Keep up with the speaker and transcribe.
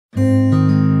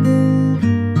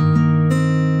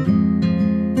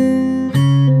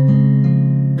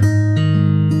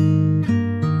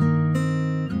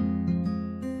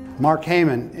Mark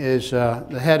Heyman is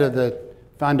the head of the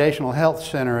Foundational Health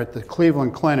Center at the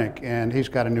Cleveland Clinic, and he's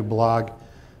got a new blog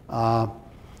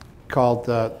called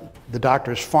The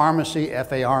Doctor's Pharmacy,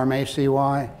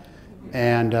 F-A-R-M-A-C-Y,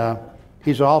 and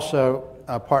he's also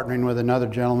partnering with another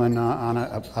gentleman on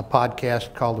a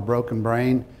podcast called The Broken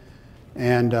Brain,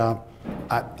 and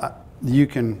you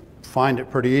can find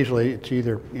it pretty easily. It's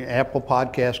either Apple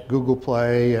Podcast, Google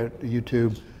Play,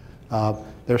 YouTube.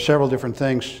 There are several different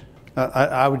things.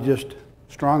 I would just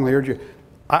strongly urge you.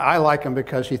 I like him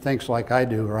because he thinks like I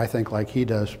do, or I think like he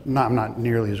does. I'm not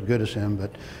nearly as good as him,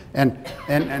 but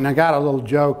and I got a little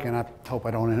joke, and I hope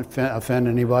I don't offend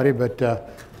anybody, but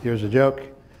here's a joke.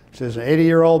 It says, an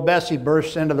 80-year-old Bessie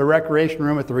bursts into the recreation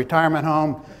room at the retirement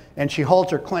home, and she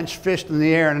holds her clenched fist in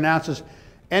the air and announces,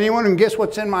 "Anyone who can guess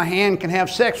what's in my hand can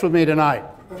have sex with me tonight."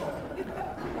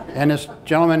 And this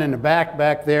gentleman in the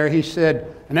back there, he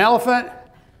said, "An elephant?"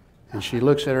 And she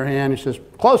looks at her hand and says,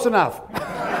 "Close enough."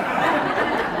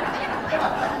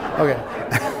 Okay.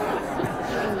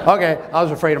 Okay, I was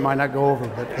afraid it might not go over,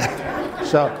 but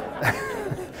so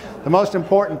the most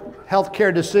important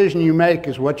healthcare decision you make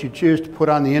is what you choose to put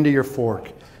on the end of your fork.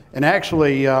 And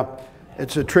actually,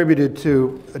 it's attributed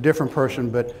to a different person,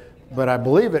 but I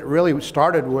believe it really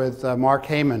started with Mark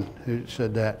Heyman, who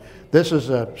said that. This is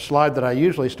a slide that I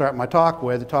usually start my talk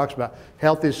with. It talks about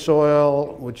healthy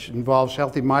soil, which involves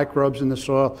healthy microbes in the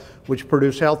soil, which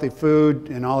produce healthy food,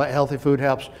 and all that healthy food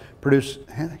helps produce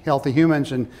healthy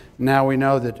humans. And now we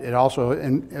know that it also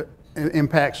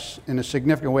impacts in a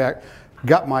significant way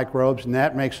gut microbes, and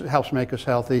that helps make us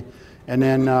healthy. And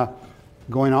then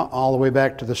going all the way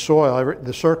back to the soil,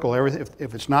 the circle.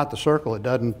 If it's not the circle, it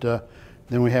doesn't.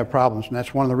 Then we have problems. And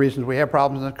that's one of the reasons we have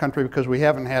problems in the country, because we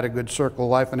haven't had a good circle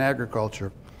of life in agriculture.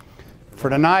 For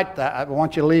tonight, I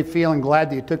want you to leave feeling glad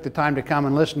that you took the time to come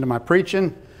and listen to my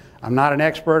preaching. I'm not an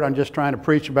expert. I'm just trying to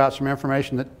preach about some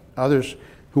information that others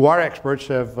who are experts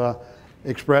have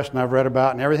expressed and I've read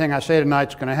about. And everything I say tonight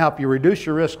is going to help you reduce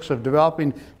your risks of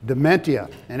developing dementia.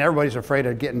 And everybody's afraid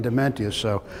of getting dementia,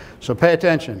 so pay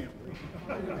attention.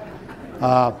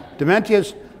 Dementia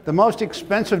is the most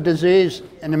expensive disease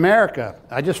in America.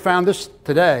 I just found this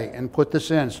today and put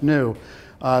this in. It's new. It's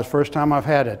the first time I've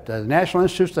had it. The National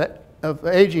Institute of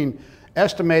Aging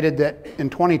estimated that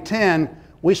in 2010,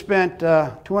 we spent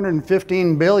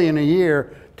 $215 billion a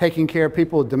year taking care of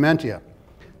people with dementia.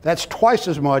 That's twice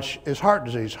as much as heart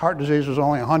disease. Heart disease was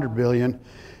only $100 billion.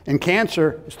 And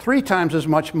cancer is 3 times as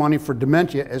much money for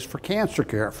dementia as for cancer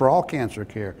care, for all cancer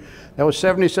care. That was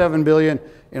 $77 billion,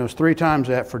 and it was 3 times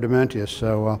that for dementia.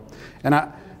 So,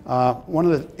 one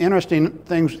of the interesting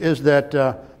things is that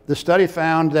the study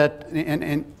found that,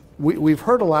 and we've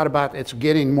heard a lot about it's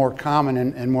getting more common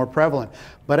and more prevalent,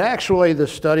 but actually the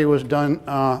study was done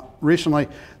recently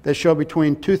that showed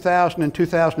between 2000 and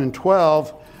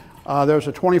 2012, there was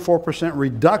a 24%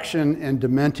 reduction in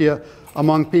dementia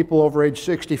among people over age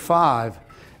 65,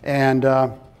 and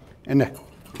that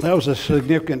was a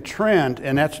significant trend,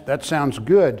 and that sounds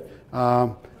good.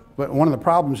 But one of the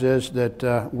problems is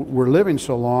that we're living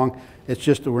so long. It's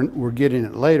just that we're getting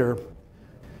it later.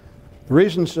 The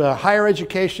reasons higher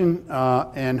education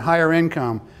and higher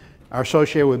income are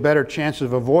associated with better chances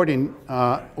of avoiding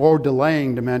or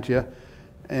delaying dementia,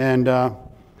 and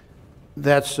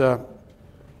that's the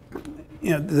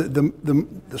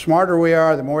smarter we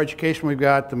are, the more education we've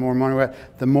got, the more money we have,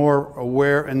 the more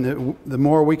aware, and the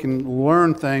more we can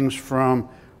learn things from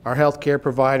our healthcare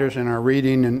providers and our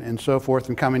reading and so forth,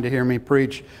 and coming to hear me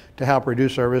preach to help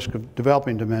reduce our risk of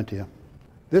developing dementia.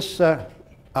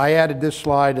 I added this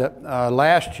slide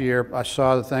last year. I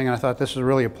saw the thing and I thought this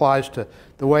really applies to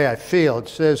the way I feel. It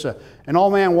says, an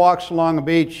old man walks along a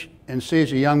beach and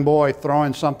sees a young boy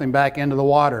throwing something back into the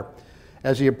water.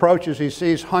 As he approaches, he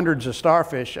sees hundreds of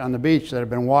starfish on the beach that have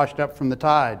been washed up from the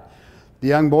tide. The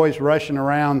young boy's rushing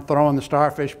around, throwing the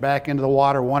starfish back into the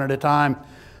water one at a time.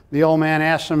 The old man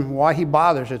asks him why he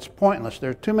bothers. It's pointless. There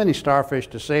are too many starfish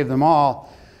to save them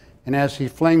all. And as he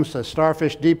flings the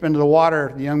starfish deep into the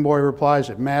water, the young boy replies,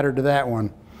 "It mattered to that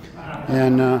one."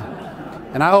 And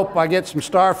I hope I get some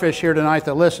starfish here tonight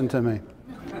that listen to me.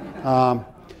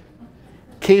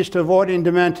 Keys to avoiding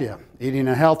dementia: eating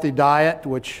a healthy diet,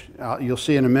 which you'll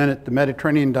see in a minute. The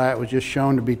Mediterranean diet was just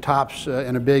shown to be tops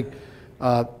in a big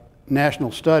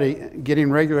national study.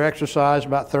 Getting regular exercise,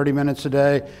 about 30 minutes a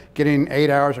day. Getting 8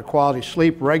 hours of quality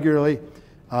sleep regularly.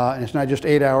 And it's not just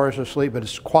 8 hours of sleep, but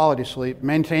it's quality sleep.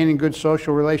 Maintaining good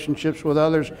social relationships with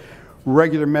others.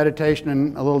 Regular meditation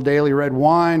and a little daily red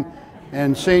wine.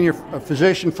 And seeing your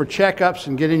physician for checkups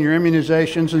and getting your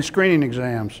immunizations and screening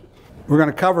exams. We're going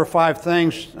to cover 5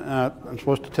 things I'm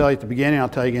supposed to tell you at the beginning. I'll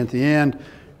tell you again at the end.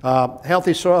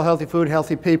 Healthy soil, healthy food,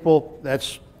 healthy people.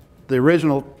 That's the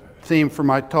original theme for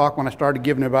my talk when I started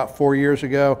giving it about 4 years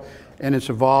ago, and it's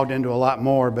evolved into a lot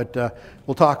more, but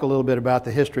we'll talk a little bit about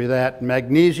the history of that.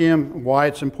 Magnesium, why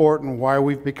it's important, why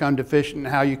we've become deficient, and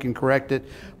how you can correct it.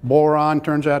 Boron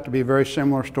turns out to be a very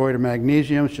similar story to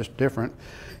magnesium, it's just different.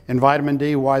 And vitamin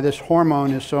D, why this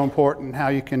hormone is so important, and how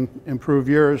you can improve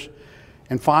yours.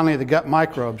 And finally, the gut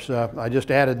microbes. I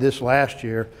just added this last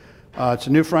year. It's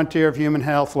a new frontier of human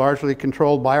health, largely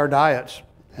controlled by our diets.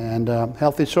 And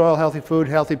healthy soil, healthy food,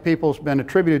 healthy people has been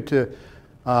attributed to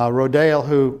Rodale,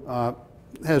 who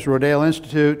has Rodale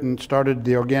Institute and started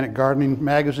the Organic Gardening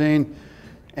magazine.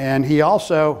 And he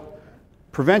also,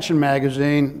 Prevention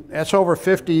magazine, that's over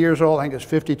 50 years old. I think it's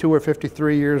 52 or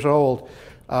 53 years old.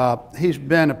 He's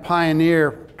been a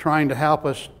pioneer trying to help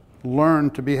us learn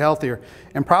to be healthier.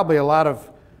 And probably a lot of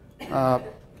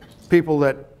people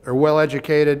that are well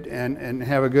educated and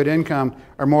have a good income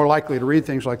are more likely to read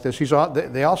things like this.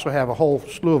 They also have a whole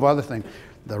slew of other things.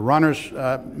 The Runner's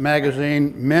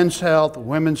magazine, Men's Health,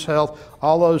 Women's Health,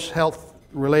 all those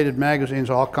health-related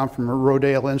magazines all come from the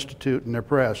Rodale Institute and their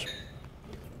press.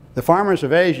 The farmers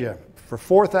of Asia, for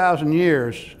 4,000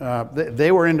 years,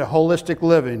 they were into holistic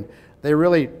living. They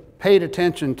really paid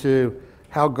attention to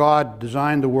how God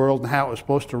designed the world and how it was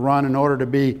supposed to run in order to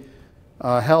be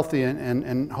healthy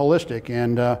and holistic.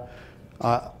 And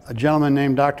a gentleman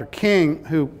named Dr. King,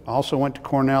 who also went to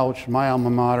Cornell, which is my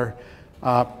alma mater,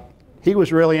 he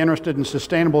was really interested in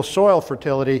sustainable soil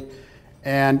fertility,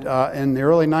 and in the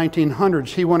early 1900s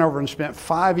he went over and spent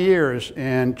 5 years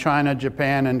in China,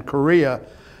 Japan, and Korea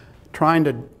trying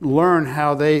to learn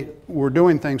how they were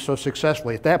doing things so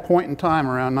successfully. At that point in time,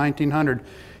 around 1900,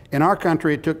 in our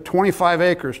country it took 25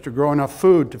 acres to grow enough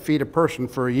food to feed a person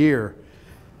for a year.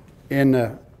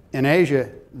 In Asia,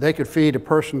 they could feed a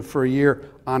person for a year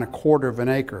on 1/4 of an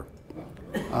acre.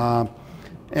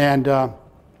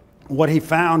 What he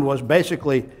found was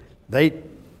basically they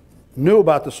knew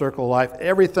about the circle of life.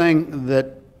 Everything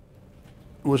that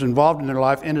was involved in their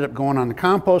life ended up going on the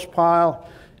compost pile,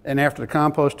 and after the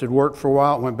compost had worked for a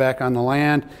while, it went back on the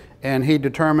land, and he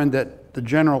determined that the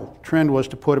general trend was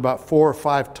to put about 4 or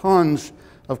 5 tons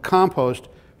of compost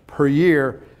per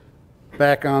year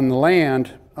back on the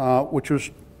land, which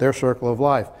was their circle of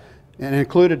life, and it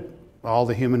included all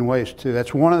the human waste too.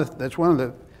 That's one of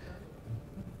the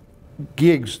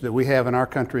gigs that we have in our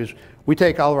country is we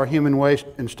take all of our human waste,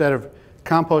 instead of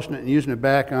composting it and using it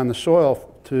back on the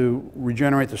soil to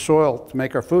regenerate the soil to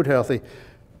make our food healthy,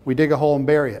 we dig a hole and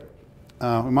bury it.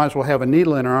 We might as well have a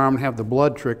needle in our arm and have the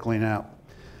blood trickling out.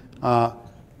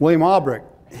 William Albrecht,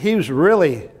 he was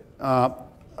really a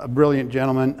brilliant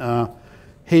gentleman.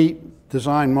 He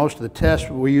designed most of the tests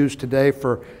we use today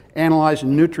for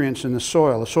analyzing nutrients in the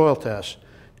soil tests.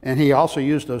 And he also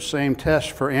used those same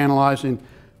tests for analyzing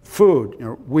food,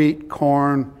 wheat,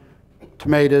 corn,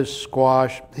 tomatoes,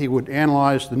 squash. He would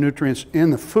analyze the nutrients in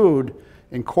the food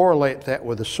and correlate that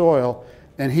with the soil.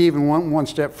 And he even went one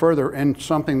step further, and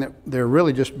something that they're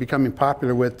really just becoming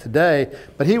popular with today,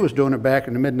 but he was doing it back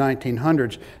in the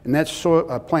mid-1900s, and that's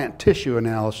plant tissue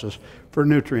analysis for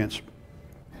nutrients.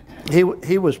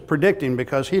 He was predicting,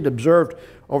 because he'd observed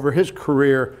over his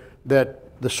career that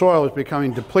the soil was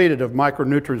becoming depleted of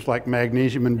micronutrients like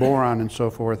magnesium and boron and so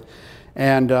forth.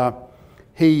 And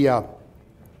he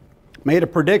made a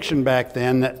prediction back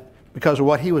then that because of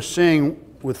what he was seeing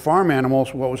with farm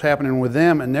animals, what was happening with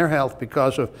them and their health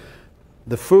because of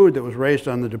the food that was raised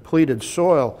on the depleted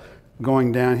soil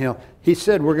going downhill, he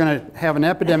said we're going to have an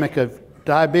epidemic of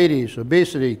diabetes,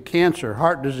 obesity, cancer,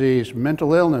 heart disease,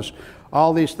 mental illness,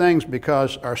 all these things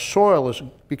because our soil is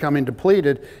becoming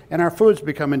depleted and our food's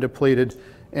becoming depleted,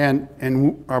 and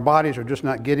our bodies are just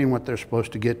not getting what they're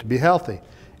supposed to get to be healthy.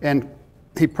 And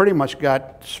he pretty much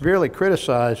got severely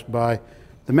criticized by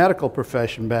the medical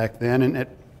profession back then, and it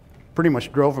pretty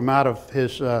much drove him out of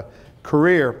his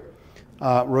career.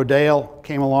 Rodale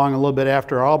came along a little bit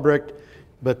after Albrecht,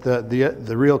 but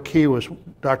the real key was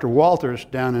Dr. Walters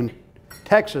down in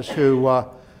Texas, who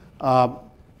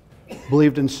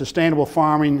believed in sustainable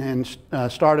farming and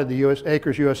started the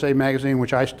Acres USA magazine,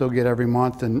 which I still get every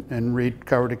month and read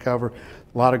cover to cover.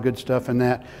 A lot of good stuff in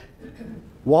that.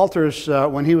 Walters,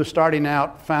 when he was starting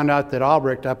out, found out that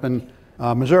Albrecht up in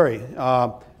Missouri,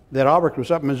 that Albrecht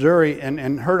was up in Missouri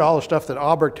and heard all the stuff that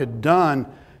Albrecht had done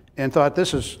and thought,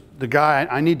 this is the guy,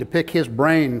 I need to pick his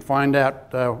brain and find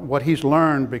out what he's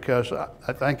learned, because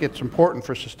I think it's important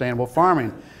for sustainable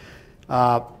farming.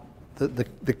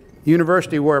 The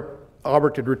university where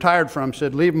Albrecht had retired from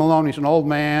said, leave him alone, he's an old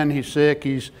man, he's sick,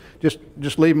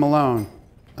 just leave him alone.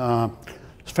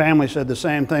 His family said the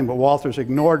same thing, but Walters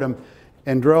ignored him.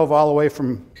 and drove all the way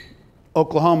from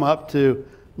Oklahoma up to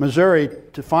Missouri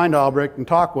to find Albrecht and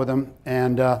talk with him,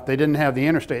 and they didn't have the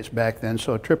interstates back then,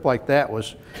 so a trip like that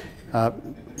was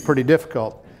pretty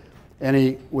difficult. And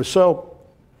he was so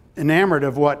enamored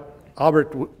of what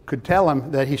Albrecht could tell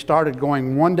him that he started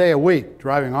going 1 day a week,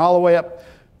 driving all the way up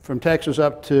from Texas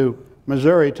up to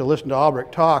Missouri to listen to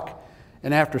Albrecht talk.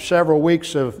 And after several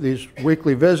weeks of these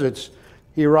weekly visits,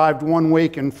 he arrived 1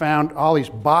 week and found all these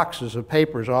boxes of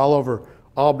papers all over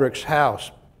Albrecht's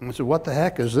house. And I said, "What the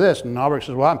heck is this?" And Albrecht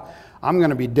says, "Well, I'm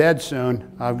going to be dead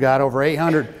soon. I've got over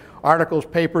 800 articles,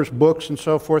 papers, books, and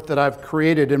so forth that I've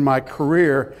created in my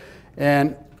career,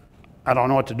 and I don't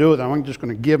know what to do with them. I'm just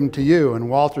going to give them to you." And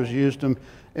Walters used them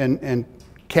and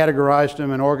categorized them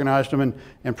and organized them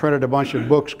and printed a bunch of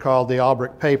books called the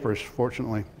Albrecht Papers,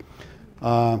 fortunately.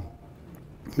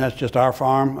 That's just our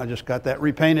farm. I just got that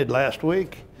repainted last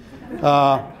week.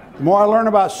 The more I learn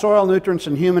about soil nutrients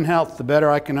and human health, the better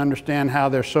I can understand how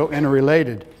they're so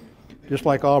interrelated, just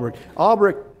like Albrecht.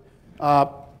 Albrecht,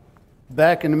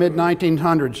 back in the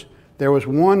mid-1900s, there was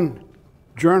one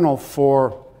journal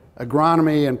for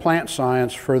agronomy and plant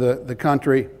science for the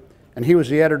country, and he was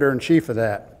the editor-in-chief of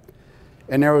that.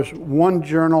 And there was one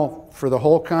journal for the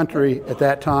whole country at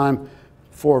that time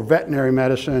for veterinary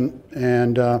medicine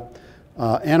and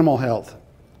animal health.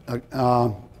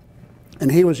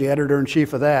 And he was the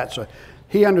editor-in-chief of that. So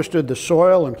he understood the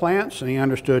soil and plants, and he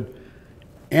understood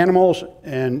animals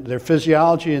and their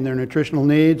physiology and their nutritional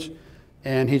needs,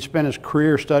 and he'd spent his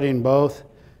career studying both.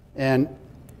 And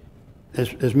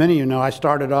as many of you know, I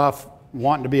started off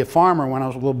wanting to be a farmer when I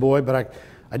was a little boy, but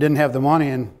I didn't have the money,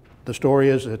 and the story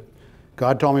is that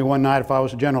God told me one night if I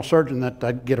was a general surgeon that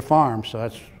I'd get a farm. So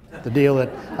that's the deal that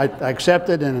I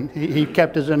accepted, and he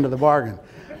kept his end of the bargain.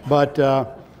 But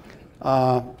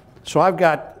so I've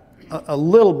got a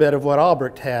little bit of what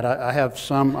Albrecht had. I have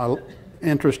some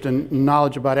interest and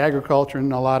knowledge about agriculture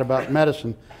and a lot about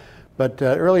medicine. But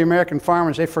early American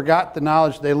farmers, they forgot the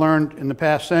knowledge they learned in the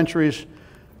past centuries.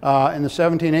 In the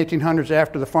 1800s,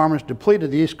 after the farmers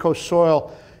depleted the East Coast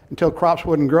soil until crops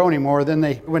wouldn't grow anymore, then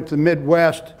they went to the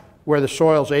Midwest where the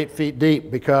soil's 8 feet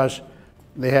deep because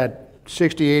they had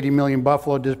 60, 80 million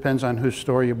buffalo, depends on whose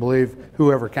story you believe,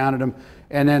 whoever counted them,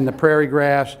 and then the prairie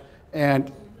grass,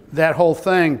 and that whole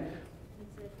thing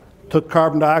took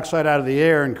carbon dioxide out of the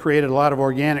air and created a lot of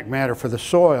organic matter for the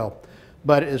soil.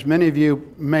 But as many of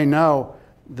you may know,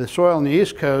 the soil on the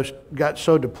East Coast got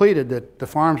so depleted that the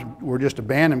farms were just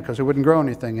abandoned because they wouldn't grow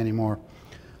anything anymore.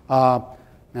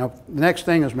 Now, the next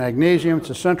thing is magnesium. It's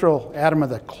a central atom of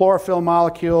the chlorophyll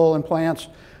molecule in plants.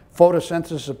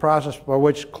 Photosynthesis is a process by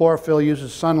which chlorophyll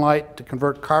uses sunlight to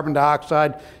convert carbon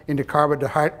dioxide into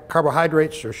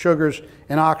carbohydrates or sugars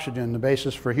and oxygen, the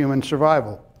basis for human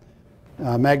survival.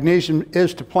 Magnesium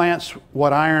is to plants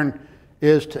what iron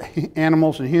is to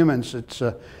animals and humans.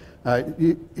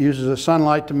 It uses the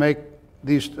sunlight to make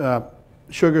these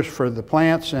sugars for the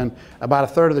plants, and about a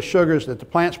third of the sugars that the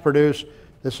plants produce,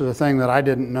 this is a thing that I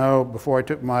didn't know before I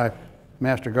took my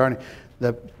Master Gardening,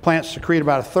 the plants secrete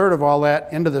about a third of all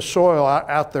that into the soil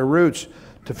out their roots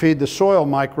to feed the soil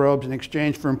microbes in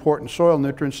exchange for important soil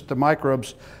nutrients that the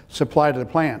microbes supply to the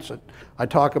plants. I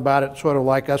talk about it sort of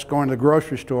like us going to the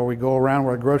grocery store. We go around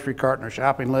with a grocery cart and our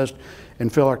shopping list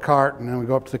and fill our cart, and then we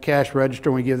go up to the cash register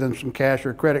and we give them some cash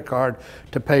or a credit card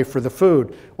to pay for the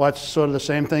food. Well, it's sort of the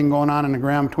same thing going on in the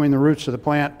ground between the roots of the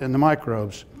plant and the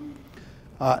microbes.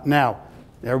 Now,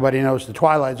 everybody knows the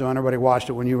Twilight Zone. Everybody watched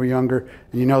it when you were younger,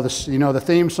 and you know the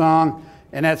theme song,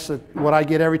 and that's what I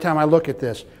get every time I look at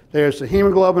this. There's the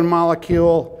hemoglobin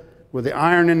molecule with the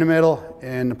iron in the middle,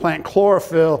 and the plant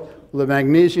chlorophyll with the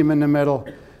magnesium in the middle.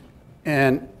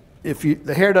 And if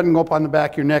the hair doesn't go up on the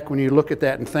back of your neck when you look at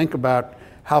that and think about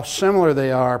how similar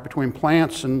they are between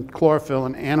plants and chlorophyll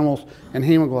and animals and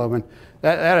hemoglobin,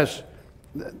 that is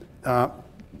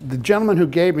the gentleman who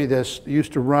gave me this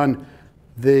used to run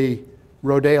the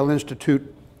Rodale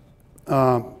Institute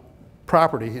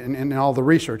property and all the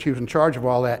research. He was in charge of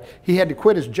all that. He had to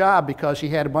quit his job because he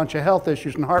had a bunch of health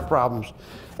issues and heart problems.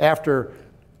 After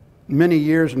many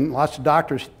years and lots of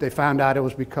doctors, they found out it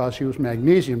was because he was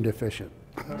magnesium deficient.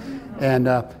 And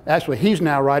actually, he's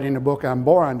now writing a book on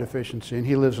boron deficiency, and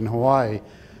he lives in Hawaii.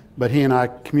 But he and I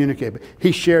communicate. But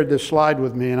he shared this slide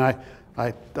with me, and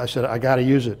I said, I got to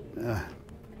use it.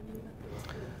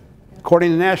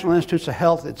 According to the National Institutes of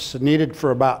Health, it's needed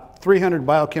for about 300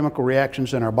 biochemical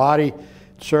reactions in our body.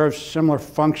 It serves similar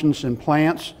functions in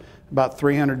plants, about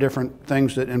 300 different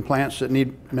things in plants that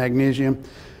need magnesium.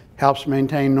 Helps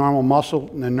maintain normal muscle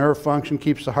and nerve function,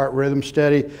 keeps the heart rhythm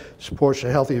steady, supports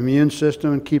a healthy immune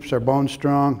system, and keeps our bones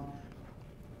strong.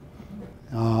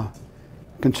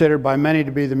 considered by many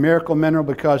to be the miracle mineral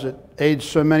because it aids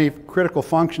so many critical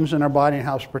functions in our body and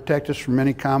helps protect us from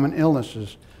many common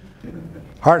illnesses.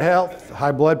 Heart health,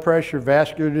 high blood pressure,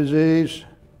 vascular disease,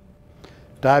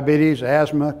 diabetes,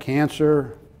 asthma,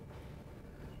 cancer,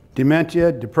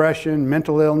 dementia, depression,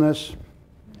 mental illness,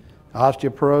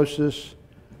 osteoporosis,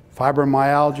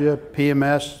 fibromyalgia,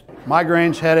 PMS,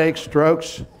 migraines, headaches,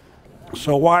 strokes.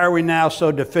 So why are we now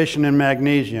so deficient in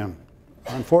magnesium?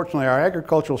 Unfortunately, our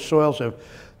agricultural soils have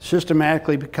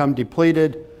systematically become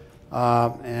depleted,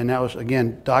 and that was,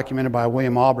 again, documented by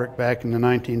William Albrecht back in the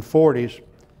 1940s.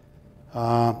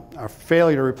 Our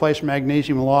failure to replace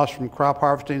magnesium loss from crop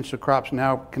harvesting, so crops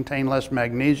now contain less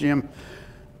magnesium.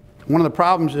 One of the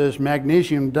problems is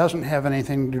magnesium doesn't have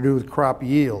anything to do with crop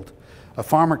yield. A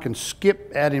farmer can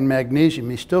skip adding magnesium.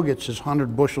 He still gets his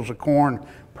 100 bushels of corn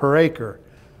per acre.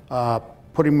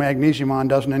 Putting magnesium on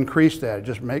doesn't increase that. It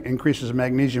just increases the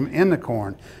magnesium in the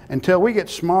corn. Until we get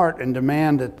smart and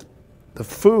demand that the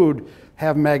food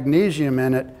have magnesium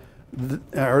in it,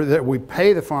 or that we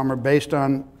pay the farmer based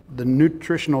on the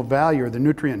nutritional value or the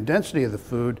nutrient density of the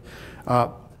food,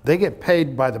 they get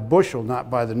paid by the bushel, not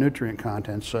by the nutrient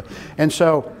content. And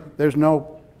so there's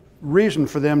no reason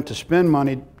for them to spend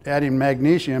money adding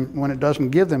magnesium when it doesn't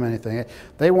give them anything.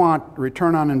 They want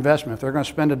return on investment. If they're going to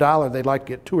spend $1, they'd like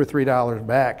to get $2 or $3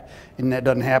 back, and that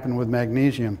doesn't happen with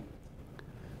magnesium.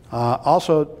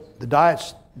 Also, the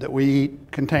diets that we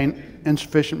eat contain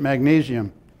insufficient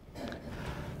magnesium.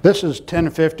 This is 10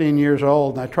 to 15 years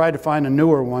old, and I tried to find a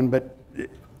newer one, but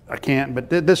I can't. But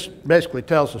this basically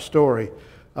tells the story.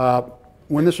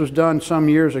 When this was done some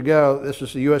years ago, this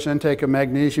is the U.S. intake of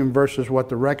magnesium versus what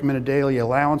the recommended daily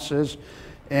allowance is.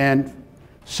 And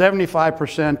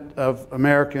 75% of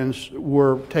Americans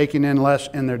were taking in less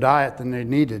in their diet than they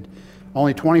needed.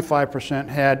 Only 25%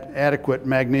 had adequate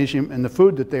magnesium in the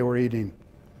food that they were eating.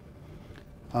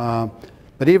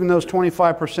 But even those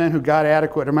 25% who got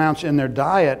adequate amounts in their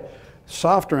diet,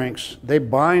 soft drinks, they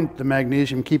bind the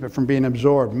magnesium, keep it from being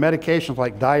absorbed. Medications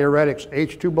like diuretics,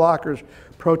 H2 blockers,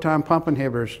 proton pump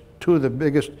inhibitors, three of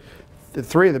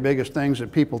the biggest things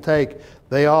that people take,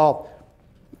 they all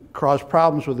cause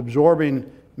problems with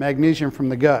absorbing magnesium from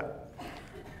the gut.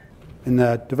 In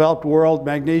the developed world,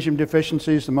 magnesium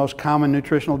deficiency is the most common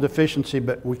nutritional deficiency,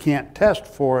 but we can't test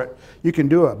for it. You can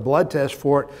do a blood test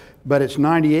for it, but it's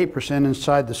 98%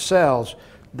 inside the cells.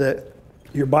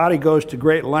 Your body goes to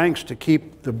great lengths to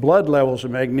keep the blood levels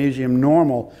of magnesium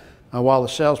normal while the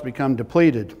cells become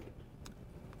depleted.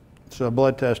 So a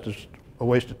blood test is a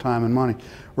waste of time and money.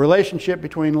 Relationship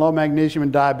between low magnesium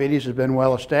and diabetes has been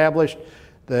well established.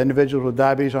 The individuals with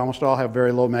diabetes almost all have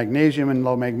very low magnesium, and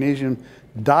low magnesium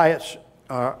diets,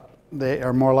 they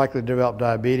are more likely to develop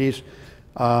diabetes.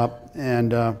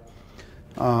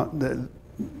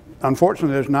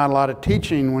 Unfortunately, there's not a lot of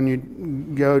teaching when you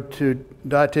go to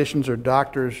dietitians or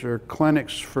doctors or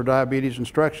clinics for diabetes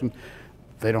instruction.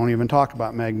 They don't even talk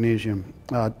about magnesium.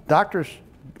 Doctors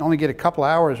only get a couple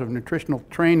hours of nutritional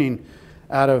training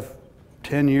out of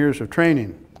 10 years of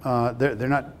training. They're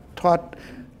not taught,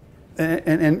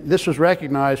 and this was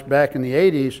recognized back in the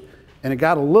 80s, and it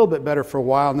got a little bit better for a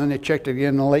while, and then they checked it again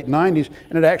in the late 90s,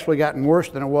 and it actually gotten worse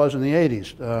than it was in the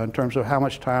 80s in terms of how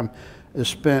much time is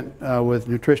spent with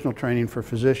nutritional training for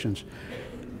physicians.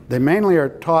 They mainly are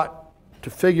taught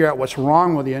to figure out what's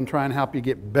wrong with you and try and help you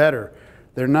get better.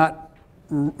 They're not,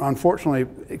 unfortunately,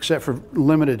 except for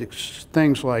limited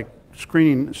things like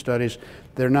screening studies,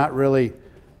 they're not really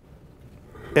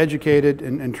educated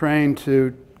and trained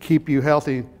to keep you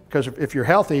healthy, because if you're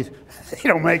healthy, you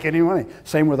don't make any money.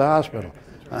 Same with the hospital.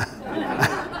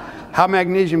 How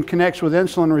magnesium connects with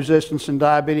insulin resistance and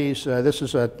diabetes. This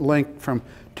is a link from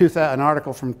an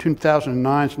article from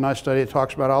 2009. It's a nice study. It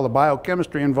talks about all the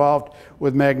biochemistry involved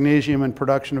with magnesium and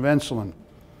production of insulin.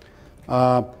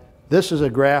 This is a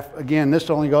graph. Again, this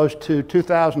only goes to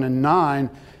 2009,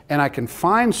 and I can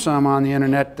find some on the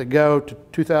internet that go to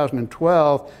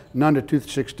 2012, none to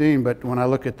 2016, but when I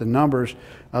look at the numbers,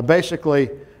 basically,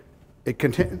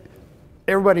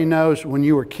 everybody knows when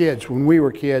we were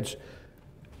kids,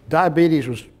 diabetes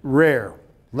was rare.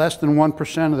 Less than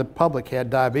 1% of the public had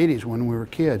diabetes when we were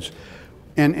kids.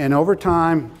 And over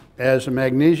time, as the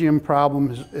magnesium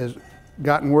problem has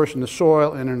gotten worse in the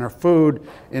soil and in our food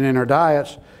and in our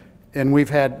diets, and we've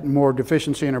had more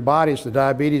deficiency in our bodies, the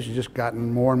diabetes has just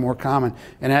gotten more and more common.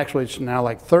 And actually, it's now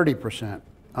like 30%.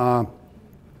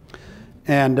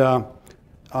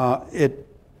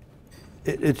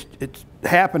 It's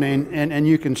happening, and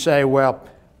you can say, well,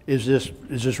 is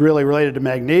this really related to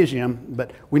magnesium?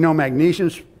 But we know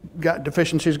magnesium's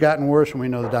deficiency has gotten worse, and we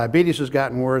know the diabetes has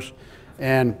gotten worse.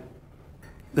 And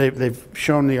they've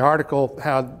shown the article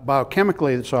how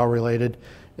biochemically it's all related,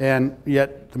 and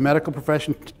yet the medical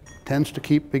profession tends to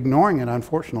keep ignoring it,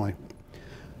 unfortunately.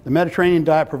 The Mediterranean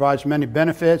diet provides many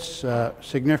benefits,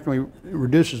 significantly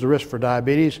reduces the risk for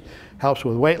diabetes, helps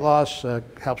with weight loss,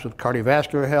 helps with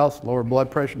cardiovascular health, lower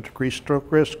blood pressure, decreased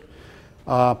stroke risk.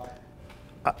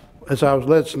 As I was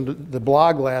listening to the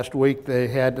blog last week, they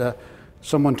had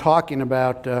someone talking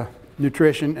about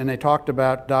nutrition, and they talked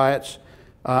about diets,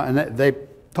 and they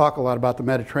talk a lot about the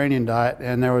Mediterranean diet,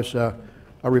 and there was a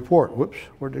report. Whoops,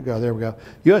 where'd it go? There we go.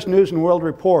 U.S. News and World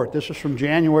Report. This is from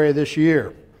January of this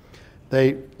year.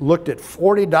 They looked at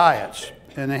 40 diets,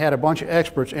 and they had a bunch of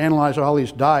experts analyze all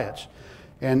these diets.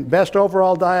 And best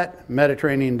overall diet,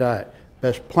 Mediterranean diet.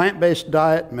 Best plant-based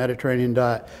diet, Mediterranean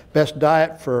diet. Best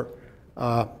diet for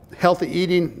healthy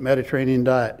eating, Mediterranean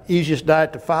diet. Easiest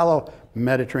diet to follow,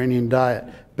 Mediterranean diet.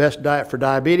 Best diet for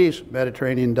diabetes,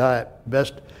 Mediterranean diet.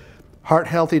 Best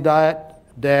heart-healthy diet,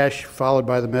 DASH, followed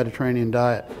by the Mediterranean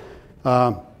diet.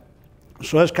 So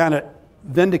this kind of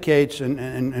vindicates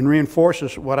and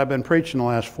reinforces what I've been preaching the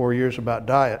last 4 years about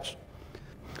diets.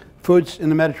 Foods in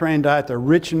the Mediterranean diet, they're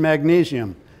rich in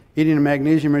magnesium. Eating a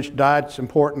magnesium-rich diet is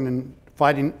important in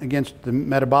fighting against the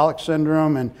metabolic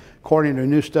syndrome, and according to a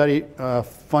new study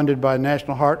funded by the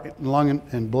National Heart, Lung,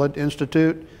 and Blood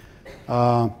Institute,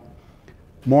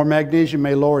 more magnesium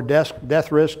may lower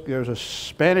death risk. There's a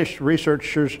Spanish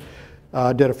researchers did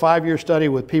a 5-year study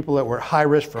with people that were at high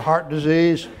risk for heart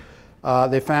disease.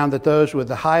 They found that those with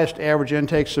the highest average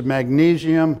intakes of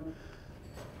magnesium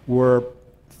were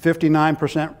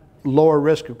 59% lower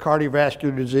risk of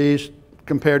cardiovascular disease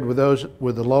compared with those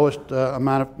with the lowest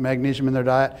amount of magnesium in their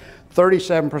diet,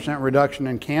 37% reduction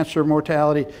in cancer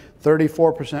mortality,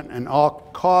 34% in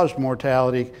all-cause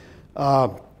mortality.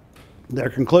 Their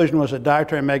conclusion was that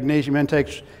dietary magnesium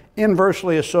intakes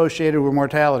inversely associated with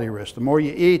mortality risk. The more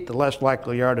you eat, the less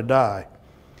likely you are to die.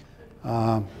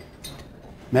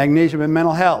 Magnesium and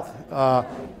mental health.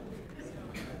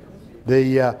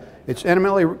 It's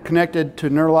intimately connected to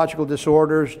neurological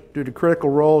disorders due to critical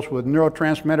roles with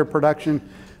neurotransmitter production,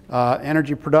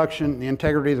 energy production, the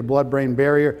integrity of the blood-brain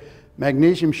barrier.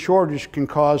 Magnesium shortage can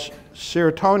cause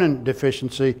serotonin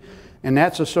deficiency, and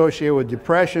that's associated with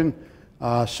depression,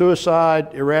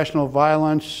 suicide, irrational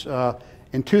violence.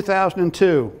 In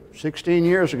 2002, 16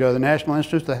 years ago, the National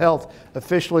Institute of Health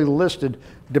officially listed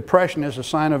depression as a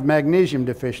sign of magnesium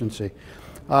deficiency.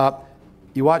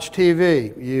 You watch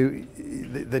TV,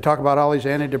 they talk about all these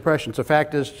antidepressants. The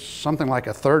fact is, something like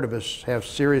a third of us have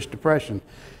serious depression.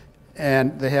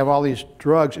 And they have all these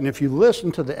drugs, and if you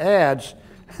listen to the ads,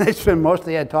 they spend most of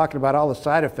the ad talking about all the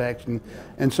side effects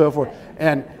and so forth.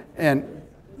 And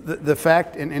the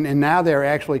fact, and now they're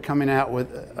actually coming out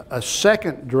with a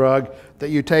second drug that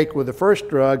you take with the first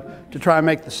drug to try and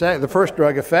make the first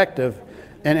drug effective,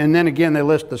 and then again they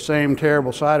list the same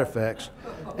terrible side effects.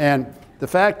 And the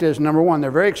fact is, number one,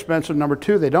 they're very expensive. Number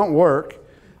two, they don't work.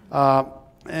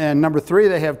 And number three,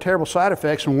 they have terrible side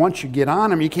effects, and once you get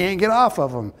on them, you can't get off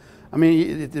of them. I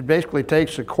mean, it basically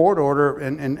takes a court order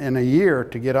in a year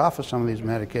to get off of some of these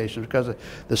medications because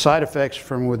the side effects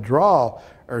from withdrawal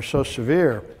are so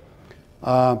severe.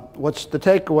 What's the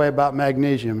takeaway about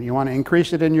magnesium? You want to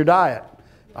increase it in your diet,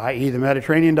 i.e. the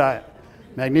Mediterranean diet.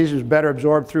 Magnesium is better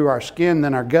absorbed through our skin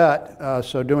than our gut,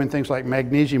 so doing things like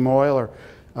magnesium oil or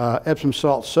Epsom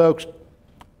salt soaks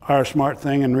are a smart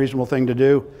thing and reasonable thing to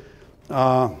do.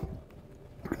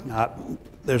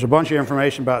 There's a bunch of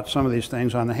information about some of these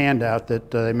things on the handout that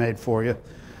they made for you.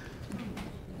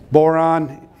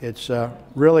 Boron, it's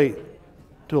really,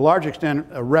 to a large extent,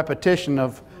 a repetition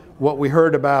of what we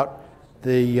heard about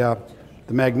the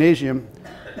magnesium,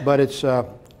 but it's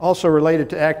also related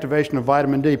to activation of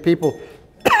vitamin D. People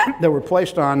that were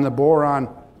placed on the boron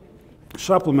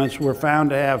supplements were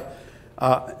found to have,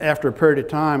 after a period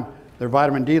of time, their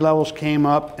vitamin D levels came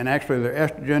up, and actually their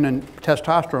estrogen and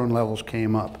testosterone levels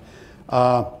came up.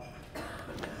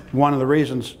 One of the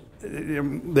reasons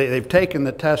they've taken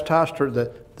the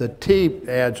testosterone, the T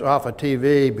ads off of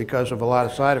TV because of a lot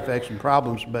of side effects and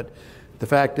problems, but the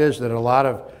fact is that a lot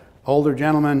of older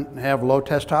gentlemen have low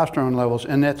testosterone levels,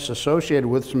 and that's associated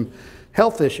with some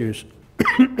health issues,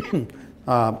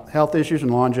 health issues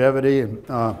and longevity, and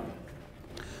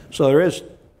so there is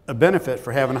a benefit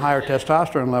for having higher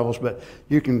testosterone levels, but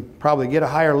you can probably get a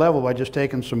higher level by just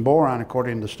taking some boron,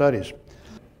 according to studies.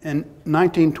 In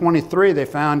 1923, they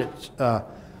found it's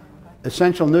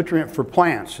essential nutrient for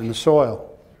plants in the soil.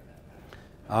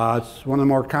 It's one of the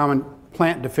more common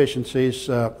plant deficiencies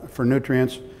for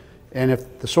nutrients, and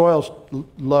if the soil's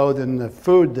low, then the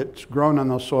food that's grown on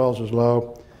those soils is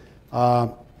low.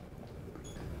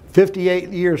 58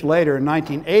 years later, in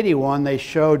 1981, they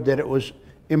showed that it was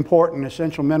important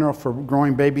essential mineral for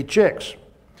growing baby chicks.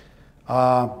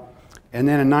 And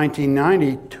then in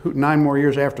 1990, 9 more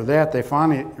years after that, they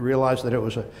finally realized that it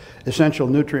was an essential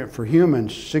nutrient for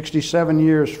humans, 67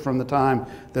 years from the time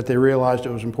that they realized it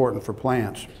was important for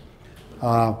plants.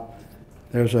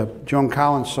 There's a Joan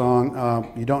Collins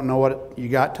song, you don't know what you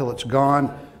got till it's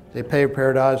gone. They paved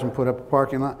paradise and put up a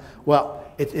parking lot. Well,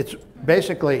 it's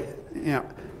basically, you know,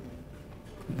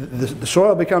 the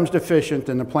soil becomes deficient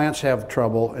and the plants have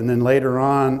trouble, and then later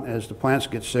on, as the plants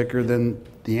get sicker, then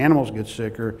the animals get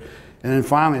sicker, and then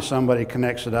finally somebody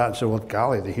connects it out and says, well,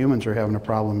 golly, the humans are having a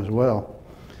problem as well.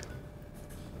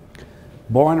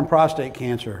 Boron and prostate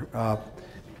cancer.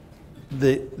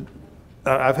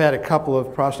 I've had a couple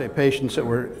of prostate patients that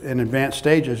were in advanced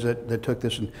stages that took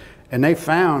this, and they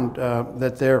found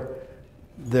that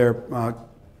their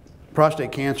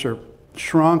prostate cancer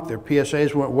shrunk, their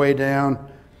PSAs went way down.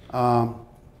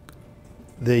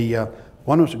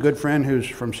 One was a good friend who's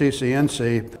from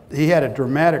CCNC. He had a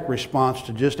dramatic response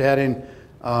to just adding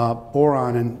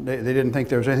boron, and they didn't think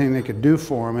there was anything they could do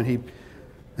for him. And he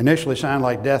initially sounded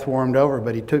like death warmed over,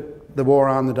 but he took the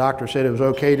boron. The doctor said it was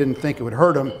okay, didn't think it would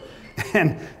hurt him.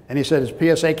 And he said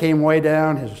his PSA came way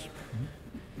down, his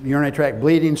urinary tract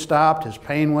bleeding stopped, his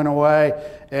pain went away,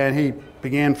 and he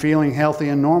began feeling healthy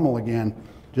and normal again,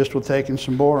 just with taking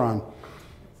some boron.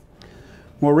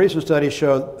 More recent studies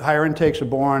show higher intakes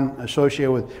of boron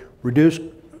associated with reduced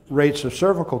rates of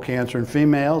cervical cancer in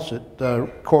females. It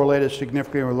correlated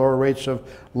significantly with lower rates of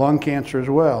lung cancer as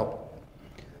well.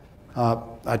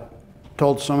 I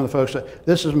told some of the folks that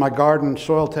this is my garden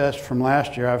soil test from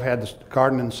last year. I've had this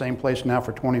garden in the same place now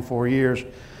for 24 years.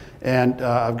 And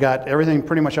I've got everything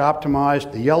pretty much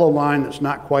optimized. The yellow line that's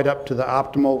not quite up to the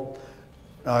optimal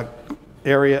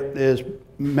area is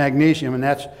magnesium, and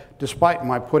that's despite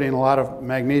my putting a lot of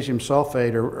magnesium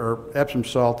sulfate or Epsom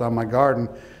salt on my garden.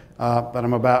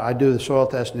 But I do the soil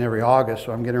testing every August,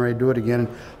 so I'm getting ready to do it again. And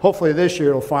hopefully this year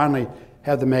it'll finally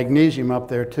have the magnesium up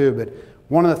there too. But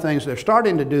one of the things, they're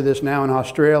starting to do this now in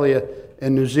Australia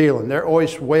and New Zealand. They're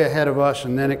always way ahead of us,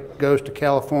 and then it goes to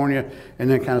California and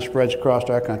then kind of spreads across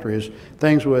our country. Is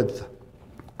things with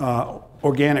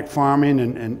organic farming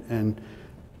and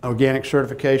organic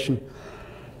certification.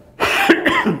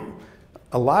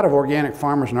 A lot of organic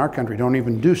farmers in our country don't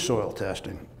even do soil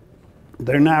testing.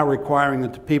 They're now requiring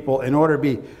that the people, in order to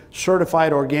be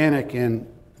certified organic in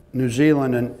New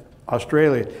Zealand and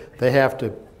Australia, they have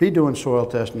to be doing soil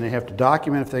testing. They have to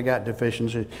document if they got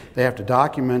deficiencies. They have to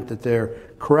document that they're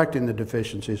correcting the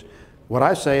deficiencies. What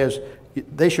I say is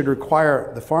they should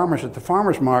require the farmers at the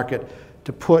farmers market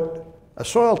to put a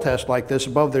soil test like this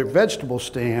above their vegetable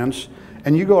stands,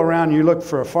 and you go around and you look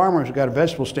for a farmer who's got a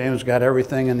vegetable stand who's got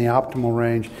everything in the optimal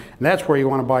range, and that's where you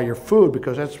want to buy your food,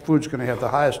 because that food's going to have the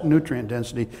highest nutrient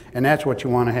density, and that's what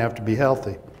you want to have to be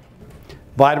healthy.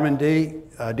 Vitamin D,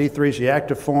 D3 is the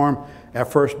active form.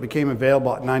 At first became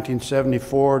available in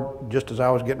 1974, just as I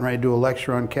was getting ready to do a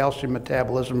lecture on calcium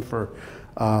metabolism for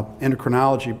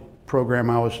endocrinology program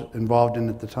I was involved in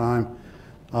at the time.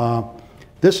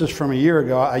 This is from a year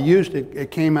ago. I used it,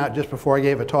 it came out just before I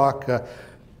gave a talk.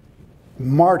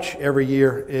 March every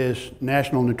year is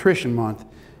National Nutrition Month,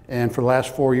 and for the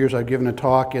last 4 years I've given a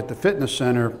talk at the Fitness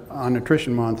Center on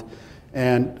Nutrition Month,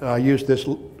 and I used this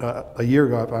a year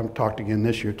ago. I've talked again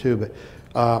this year too, but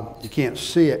you can't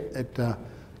see it.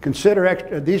 Consider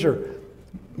extra, these are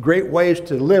great ways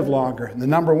to live longer. The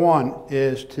number one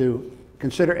is to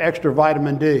consider extra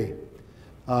vitamin D.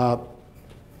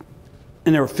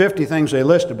 And there were 50 things they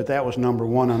listed, but that was number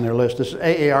one on their list. This is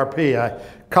AARP. A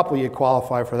couple of you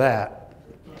qualify for that.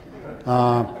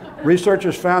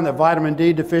 Researchers found that vitamin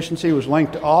D deficiency was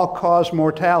linked to all-cause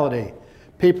mortality.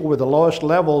 People with the lowest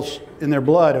levels in their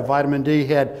blood of vitamin D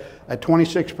had a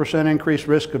 26% increased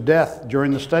risk of death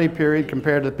during the study period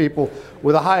compared to the people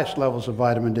with the highest levels of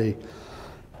vitamin D.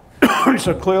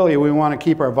 So clearly we want to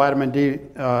keep our vitamin D in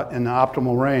the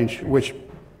optimal range, which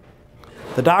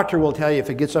the doctor will tell you if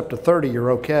it gets up to 30,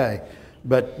 you're okay.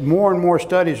 But more and more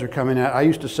studies are coming out. I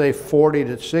used to say 40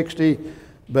 to 60,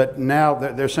 but now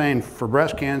they're saying for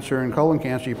breast cancer and colon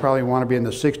cancer, you probably want to be in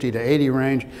the 60 to 80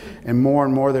 range. And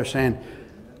more they're saying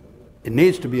it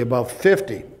needs to be above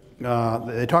 50.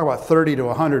 They talk about 30 to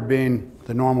 100 being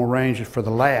the normal range for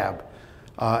the lab.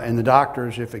 And the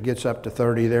doctors, if it gets up to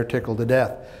 30, they're tickled to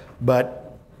death.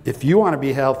 But if you want to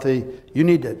be healthy, you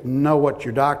need to know what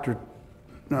your doctor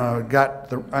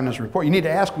got on this report. You need to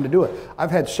ask them to do it.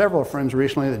 I've had several friends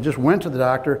recently that just went to the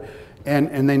doctor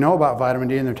and they know about vitamin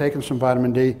D and they're taking some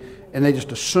vitamin D, and they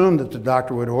just assumed that the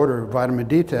doctor would order a vitamin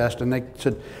D test, and they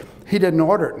said, he didn't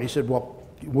order it. And he said, well,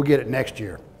 we'll get it next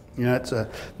year. You know,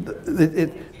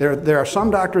 there are some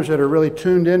doctors that are really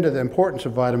tuned into the importance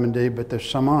of vitamin D, but there's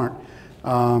some aren't.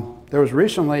 There was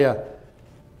recently a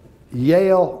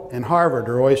Yale and Harvard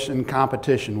are always in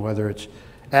competition, whether it's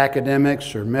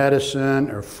academics or medicine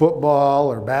or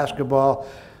football or basketball,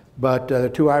 but they're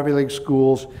two Ivy League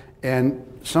schools, and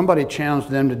somebody challenged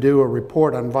them to do a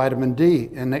report on vitamin D,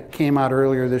 and it came out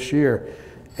earlier this year.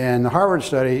 And the Harvard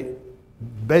study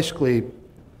basically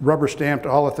rubber stamped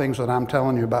all the things that I'm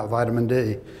telling you about vitamin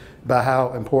D, about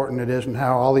how important it is and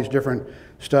how all these different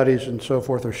studies and so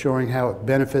forth are showing how it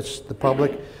benefits the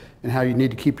public and how you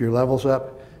need to keep your levels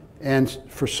up. And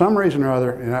for some reason or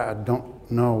other, and I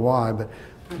don't know why, but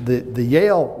the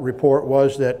Yale report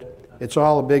was that it's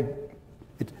all a big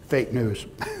fake news.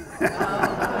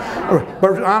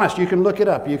 But honest, you can look it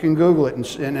up. You can Google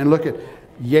it and look at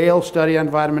Yale study on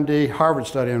vitamin D, Harvard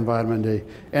study on vitamin D,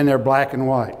 and they're black and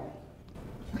white.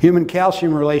 Human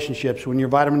calcium relationships. When your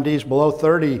vitamin D is below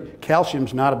 30, calcium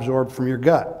is not absorbed from your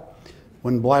gut.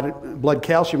 When blood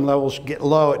calcium levels get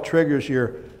low, it triggers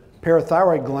your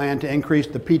parathyroid gland to increase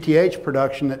the PTH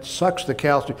production that sucks the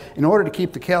calcium. In order to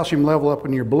keep the calcium level up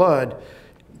in your blood,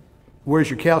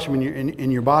 where's your calcium in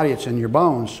your body? It's in your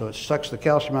bones. So it sucks the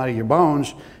calcium out of your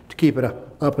bones to keep it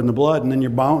up in the blood, and then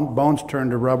your bones turn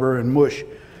to rubber and mush.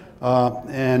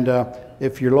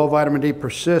 If your low vitamin D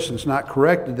persists and it's not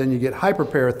corrected, then you get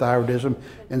hyperparathyroidism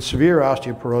and severe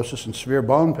osteoporosis and severe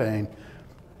bone pain.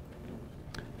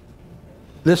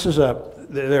 This is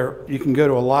you can go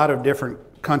to a lot of different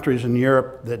countries in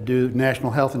Europe that do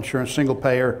national health insurance, single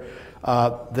payer.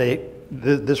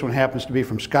 This one happens to be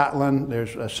from Scotland.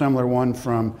 There's a similar one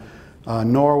from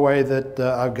Norway that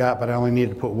I've got, but I only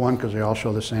needed to put one because they all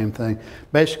show the same thing.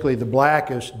 Basically, the black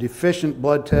is deficient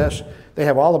blood tests. They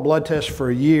have all the blood tests for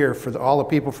a year for all the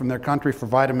people from their country for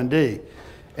vitamin D.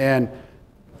 And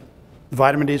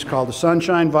vitamin D is called the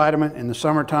sunshine vitamin. In the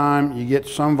summertime, you get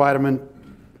some vitamin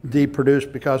D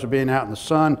produced because of being out in the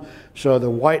sun. So the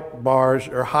white bars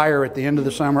are higher at the end of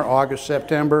the summer, August,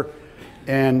 September,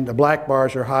 and the black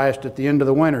bars are highest at the end of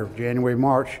the winter, January,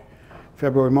 March,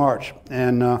 February, March.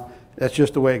 And that's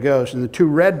just the way it goes. And the two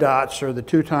red dots are the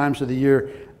two times of the year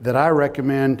that I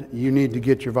recommend you need to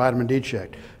get your vitamin D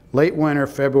checked. Late winter,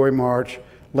 February, March,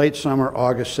 late summer,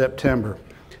 August, September.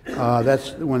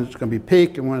 That's when it's going to be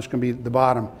peak and when it's going to be the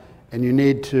bottom. And you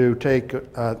need to take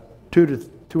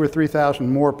 2,000 or 3,000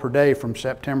 more per day from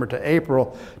September to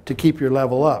April to keep your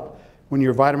level up. When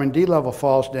your vitamin D level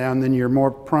falls down, then you're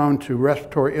more prone to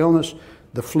respiratory illness,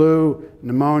 the flu,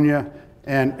 pneumonia,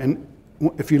 and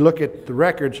if you look at the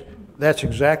records, that's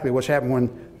exactly what's happening.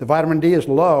 When the vitamin D is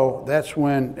low, that's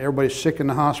when everybody's sick in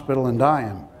the hospital and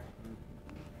dying.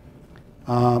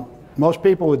 Most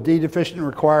people with D deficient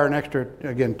require an extra,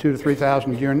 again, 2,000 to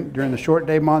 3,000 during the short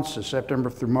day months, so September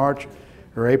through March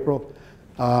or April.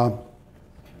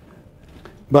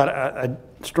 But I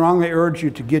strongly urge you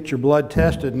to get your blood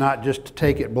tested, not just to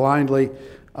take it blindly.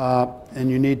 And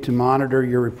you need to monitor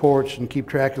your reports and keep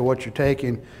track of what you're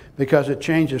taking because it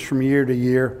changes from year to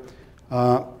year.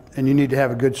 And you need to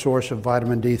have a good source of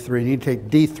vitamin D3. You need to take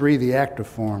D3, the active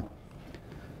form.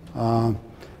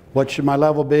 What should my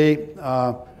level be?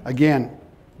 Again,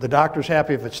 the doctor's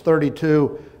happy if it's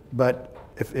 32, but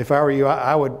if I were you,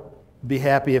 I would be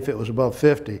happy if it was above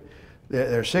 50.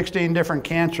 There are 16 different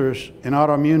cancers and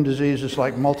autoimmune diseases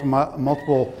like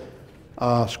multiple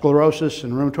sclerosis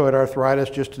and rheumatoid arthritis,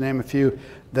 just to name a few,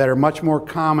 that are much more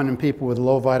common in people with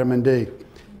low vitamin D.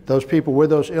 Those people with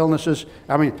those illnesses,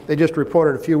 I mean, they just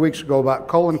reported a few weeks ago about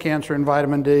colon cancer and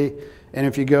vitamin D, and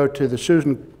if you go to the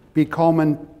Susan B.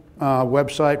 Komen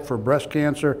website for breast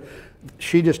cancer,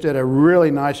 she just did a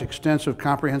really nice, extensive,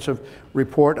 comprehensive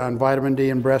report on vitamin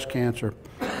D and breast cancer.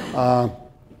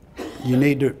 You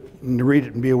need to read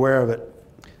it and be aware of it.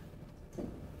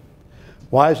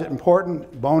 Why is it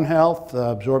important? Bone health,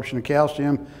 absorption of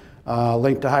calcium,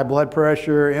 linked to high blood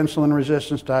pressure, insulin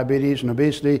resistance, diabetes, and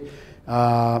obesity.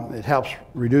 It helps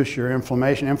reduce your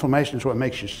inflammation. Inflammation is what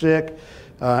makes you sick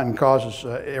and causes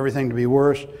everything to be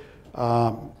worse.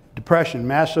 Depression,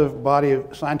 massive body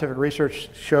of scientific research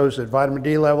shows that vitamin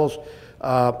D levels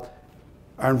are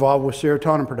involved with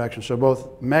serotonin production. So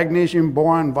both magnesium,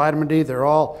 boron, vitamin D, they're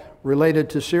all related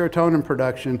to serotonin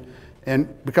production. And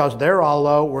because they're all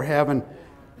low, we're having,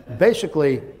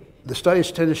 basically, the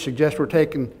studies tend to suggest we're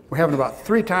having about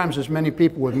 3 times as many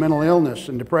people with mental illness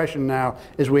and depression now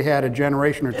as we had a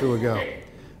generation or 2 ago.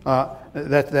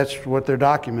 That's what they're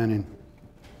documenting.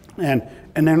 And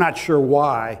they're not sure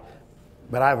why,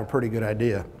 but I have a pretty good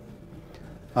idea.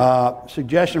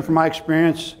 Suggestion from my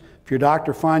experience, if your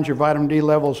doctor finds your vitamin D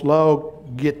levels low,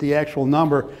 get the actual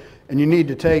number and you need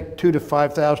to take 2,000 to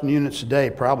 5,000 units a day,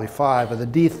 probably 5 of the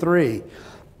D3.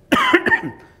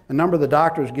 A number of the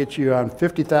doctors get you on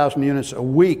 50,000 units a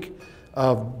week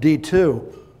of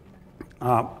D2.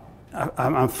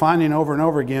 I'm finding over and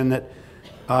over again that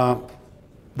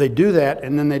they do that,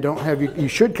 and then they don't have you. You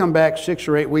should come back 6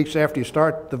 or 8 weeks after you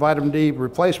start the vitamin D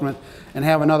replacement and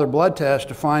have another blood test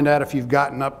to find out if you've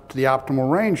gotten up to the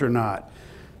optimal range or not.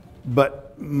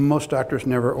 But most doctors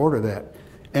never order that.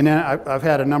 And then I've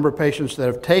had a number of patients that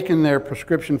have taken their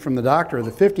prescription from the doctor,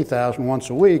 the 50,000 once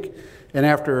a week, and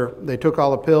after they took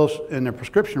all the pills and their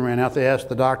prescription ran out, they asked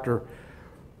the doctor,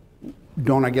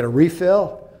 "Don't I get a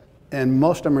refill?" And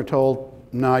most of them are told,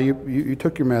 "No, you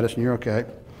took your medicine, you're okay."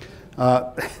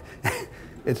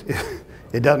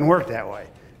 It doesn't work that way.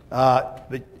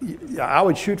 But I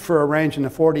would shoot for a range in the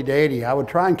 40 to 80. I would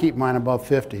try and keep mine above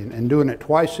 50 and doing it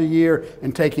twice a year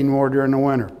and taking more during the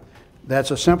winter.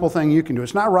 That's a simple thing you can do.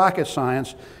 It's not rocket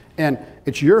science, and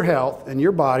it's your health and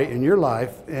your body and your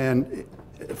life, and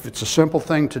if it's a simple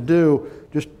thing to do,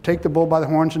 just take the bull by the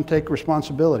horns and take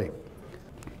responsibility.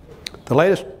 The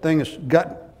latest thing is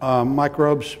gut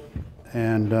microbes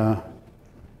and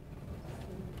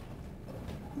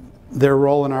their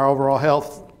role in our overall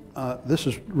health. This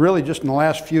is really just in the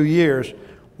last few years.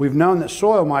 We've known that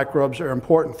soil microbes are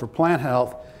important for plant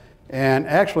health, and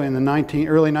actually in the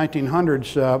early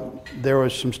 1900s, there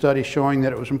was some studies showing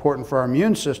that it was important for our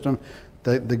immune system,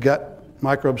 the gut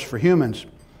microbes for humans.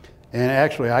 And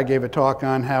actually, I gave a talk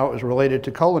on how it was related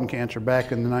to colon cancer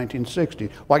back in the 1960s.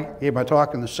 Well, I gave my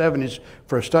talk in the 70s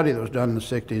for a study that was done in the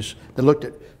 60s that looked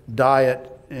at diet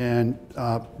and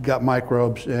gut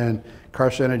microbes and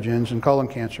carcinogens and colon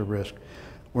cancer risk.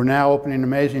 We're now opening an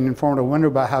amazing informative window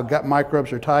about how gut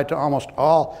microbes are tied to almost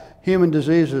all human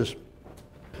diseases.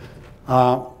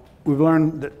 We've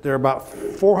learned that there are about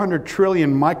 400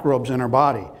 trillion microbes in our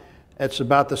body. It's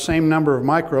about the same number of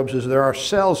microbes as there are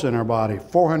cells in our body,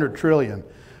 400 trillion.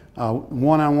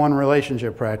 One-on-one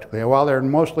relationship practically. While they're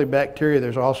mostly bacteria,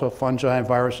 there's also fungi,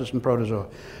 viruses, and protozoa.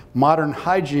 Modern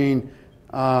hygiene,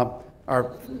 our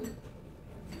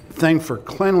thing for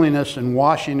cleanliness and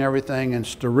washing everything and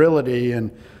sterility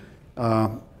and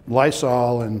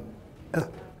Lysol and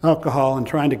alcohol and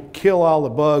trying to kill all the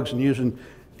bugs and using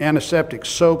antiseptic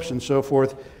soaps and so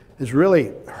forth has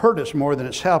really hurt us more than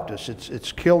it's helped us.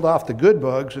 It's killed off the good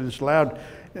bugs, and it's allowed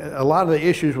a lot of the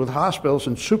issues with hospitals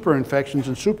and super infections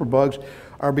and superbugs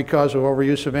are because of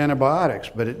overuse of antibiotics,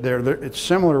 but it's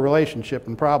similar relationship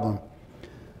and problem.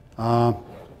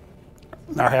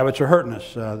 Our habits are hurting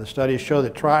us. The studies show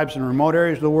that tribes in remote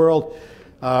areas of the world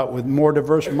with more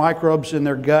diverse microbes in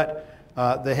their gut,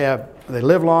 they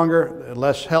live longer,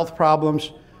 less health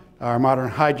problems. Our modern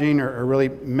hygiene are really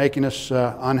making us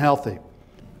unhealthy.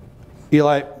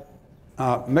 Eli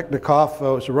Mikhnakov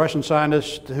was a Russian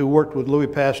scientist who worked with Louis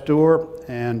Pasteur,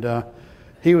 and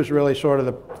he was really sort of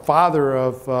the father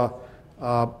of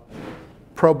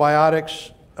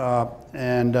probiotics,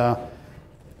 and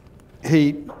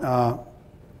he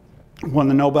won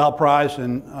the Nobel Prize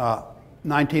in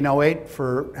 1908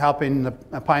 for helping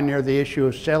pioneer the issue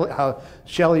of how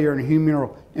cellular and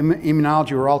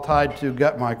immunology were all tied to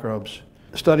gut microbes.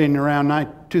 Studying around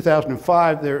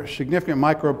 2005, there are significant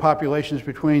microbe populations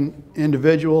between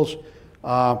individuals.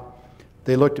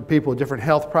 They looked at people with different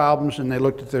health problems, and they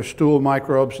looked at their stool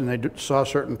microbes, and they saw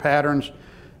certain patterns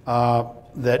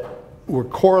that were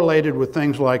correlated with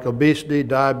things like obesity,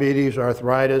 diabetes,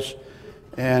 arthritis,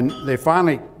 and they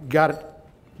finally got it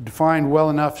defined well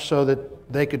enough so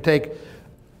that they could take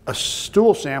a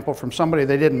stool sample from somebody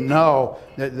they didn't know.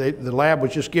 The lab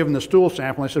was just given the stool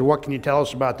sample, and they said, "What can you tell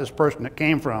us about this person it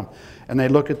came from?" And they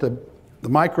look at the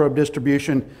microbe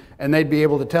distribution, and they'd be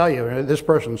able to tell you, this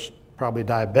person's probably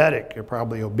diabetic, or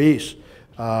probably obese,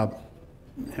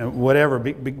 whatever,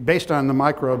 based on the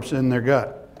microbes in their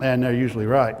gut, and they're usually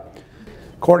right.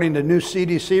 According to a new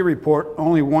CDC report,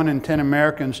 only 1 in 10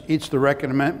 Americans eats the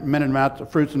recommended amount of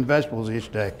fruits and vegetables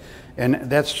each day. And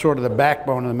that's sort of the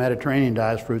backbone of the Mediterranean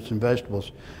diet, is fruits and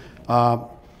vegetables.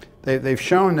 They've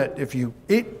shown that if you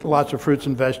eat lots of fruits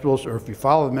and vegetables, or if you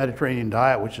follow the Mediterranean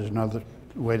diet, which is another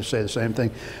way to say the same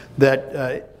thing,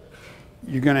 that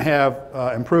you're going to have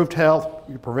improved health.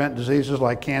 You prevent diseases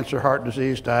like cancer, heart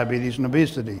disease, diabetes, and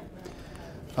obesity.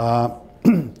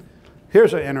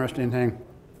 Here's an interesting thing.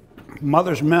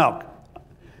 Mother's milk.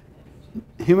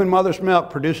 Human mother's milk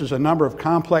produces a number of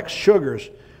complex sugars,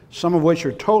 some of which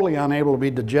are totally unable to be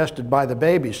digested by the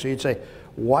baby. So you'd say,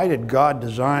 why did God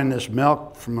design this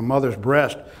milk from a mother's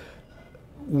breast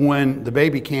when the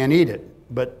baby can't eat it?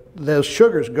 But those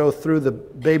sugars go through the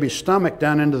baby's stomach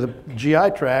down into the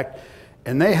GI tract,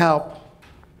 and they help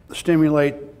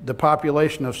stimulate the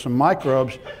population of some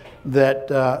microbes that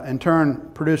in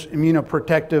turn produce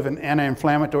immunoprotective and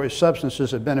anti-inflammatory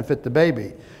substances that benefit the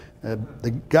baby.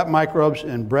 The gut microbes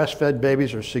in breastfed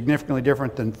babies are significantly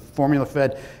different than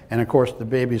formula-fed, and of course the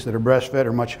babies that are breastfed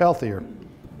are much healthier.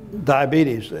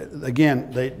 Diabetes,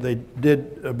 again, they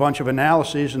did a bunch of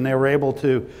analyses and they were able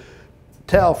to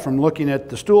tell from looking at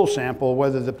the stool sample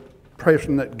whether the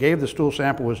person that gave the stool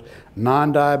sample was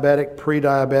non-diabetic,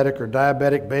 pre-diabetic, or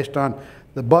diabetic based on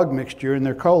the bug mixture in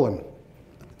their colon.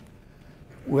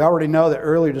 We already know that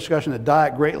earlier discussion that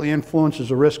diet greatly influences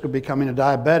the risk of becoming a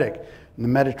diabetic. And the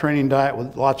Mediterranean diet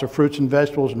with lots of fruits and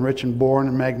vegetables and rich in boron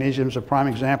and magnesium is a prime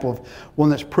example of one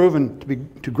that's proven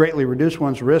to greatly reduce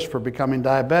one's risk for becoming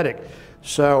diabetic.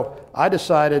 So I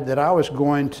decided that I was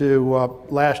going to,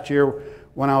 last year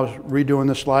when I was redoing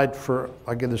this slide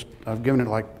I've given it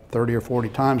like 30 or 40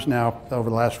 times now over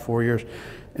the last 4 years,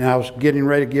 and I was getting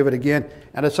ready to give it again.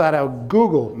 I decided I would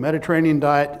Google Mediterranean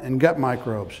diet and gut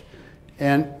microbes.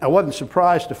 And I wasn't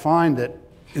surprised to find that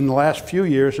in the last few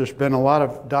years, there's been a lot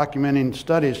of documenting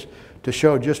studies to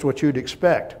show just what you'd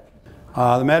expect.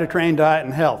 The Mediterranean diet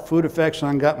and health, food effects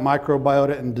on gut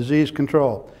microbiota and disease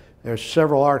control. There's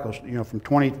several articles, from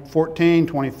 2014,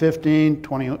 2015,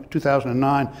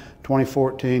 2009,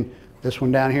 2014. This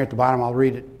one down here at the bottom, I'll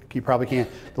read it. You probably can't.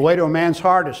 The way to a man's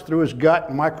heart is through his gut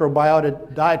and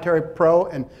microbiota, dietary pro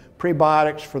and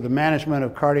prebiotics for the management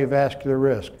of cardiovascular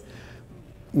risk.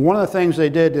 One of the things they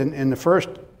did in the first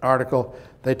article,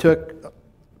 they took,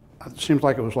 it seems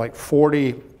like it was like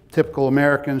 40 typical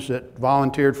Americans that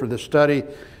volunteered for this study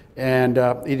and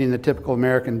eating the typical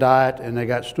American diet, and they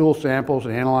got stool samples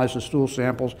and analyzed the stool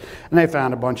samples, and they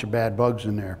found a bunch of bad bugs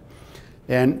in there.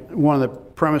 And one of the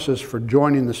premises for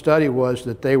joining the study was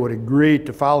that they would agree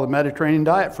to follow the Mediterranean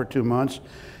diet for 2 months,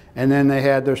 and then they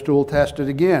had their stool tested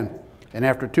again. And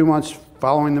after 2 months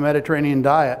following the Mediterranean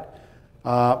diet,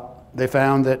 they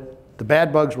found that the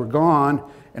bad bugs were gone,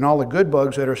 and all the good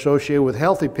bugs that are associated with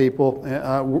healthy people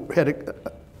had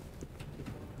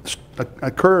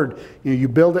occurred. You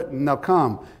build it and they'll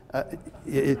come.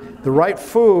 The right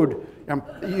food,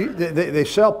 they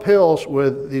sell pills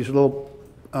with these little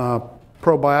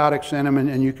probiotics in them,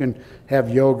 and you can have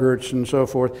yogurts and so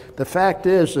forth. The fact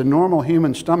is, the normal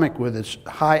human stomach with its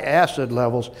high acid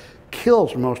levels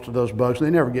kills most of those bugs. They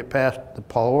never get past the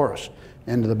pylorus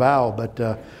into the bowel.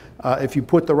 But if you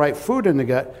put the right food in the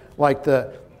gut, like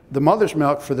the mother's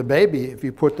milk for the baby, if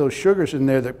you put those sugars in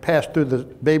there that pass through the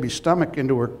baby's stomach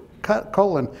into her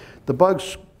colon, the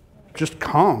bugs just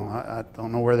come. I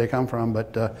don't know where they come from,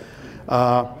 but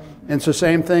and it's the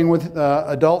same thing with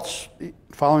adults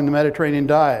following the Mediterranean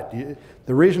diet.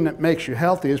 The reason it makes you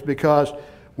healthy is because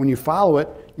when you follow it,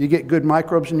 you get good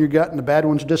microbes in your gut and the bad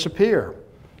ones disappear.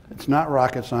 It's not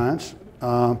rocket science,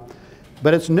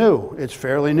 but it's new. It's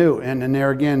fairly new, and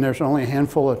there again, there's only a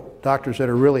handful of doctors that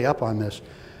are really up on this.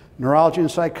 Neurology and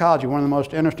psychology, one of the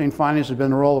most interesting findings has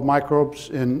been the role of microbes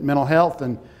in mental health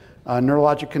and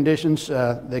neurologic conditions.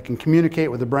 They can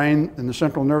communicate with the brain and the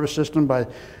central nervous system by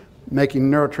making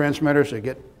neurotransmitters that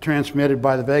get transmitted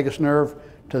by the vagus nerve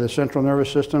to the central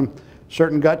nervous system.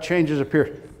 Certain gut changes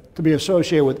appear to be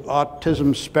associated with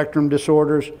autism spectrum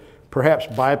disorders, perhaps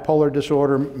bipolar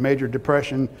disorder, major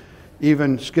depression,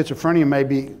 even schizophrenia may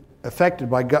be affected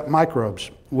by gut microbes,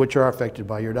 which are affected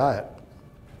by your diet.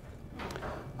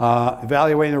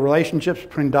 Evaluating the relationships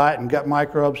between diet and gut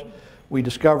microbes, we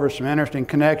discover some interesting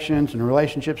connections and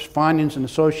relationships. Findings and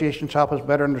associations help us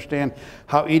better understand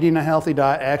how eating a healthy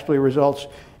diet actually results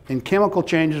in chemical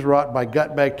changes wrought by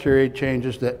gut bacteria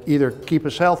changes that either keep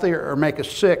us healthy or make us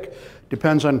sick.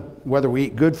 Depends on whether we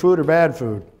eat good food or bad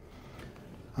food.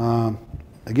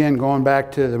 Again, going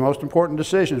back to the most important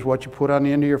decision is what you put on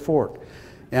the end of your fork.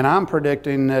 And I'm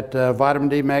predicting that vitamin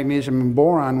D, magnesium, and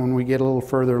boron, when we get a little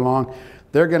further along,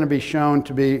 they're going to be shown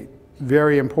to be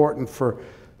very important for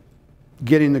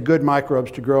getting the good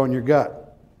microbes to grow in your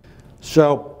gut.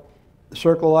 So the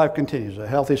circle of life continues. A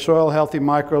healthy soil, healthy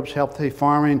microbes, healthy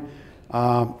farming,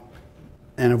 and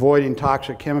avoiding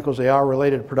toxic chemicals. They are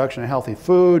related to production of healthy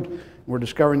food. We're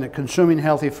discovering that consuming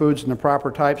healthy foods in the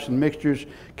proper types and mixtures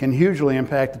can hugely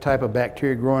impact the type of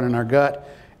bacteria growing in our gut,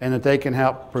 and that they can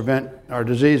help prevent our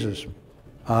diseases.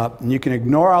 And you can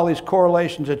ignore all these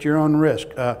correlations at your own risk.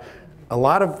 A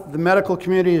lot of the medical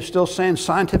community is still saying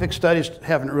scientific studies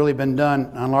haven't really been done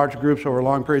on large groups over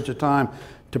long periods of time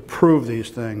to prove these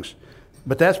things.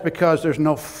 But that's because there's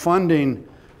no funding.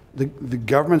 The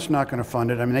government's not going to fund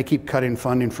it. I mean, they keep cutting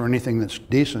funding for anything that's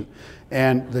decent.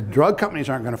 And the drug companies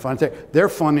aren't going to fund it. They're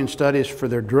funding studies for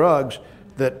their drugs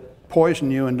that poison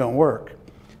you and don't work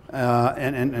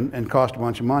and cost a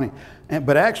bunch of money.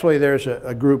 But actually, there's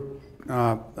a group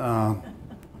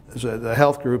is the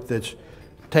health group that's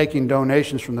taking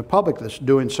donations from the public that's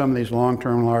doing some of these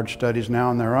long-term large studies now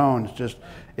on their own.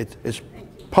 It's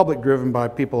public driven by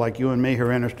people like you and me who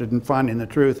are interested in finding the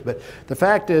truth. But the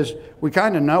fact is, we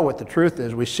kind of know what the truth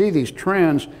is. We see these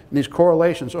trends and these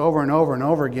correlations over and over and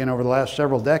over again over the last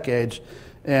several decades,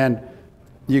 and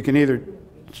you can either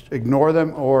ignore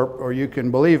them or you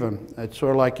can believe them. It's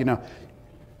sort of like, you know,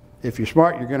 if you're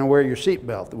smart, you're going to wear your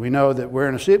seatbelt. We know that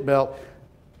wearing a seatbelt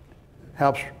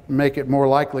helps make it more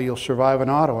likely you'll survive an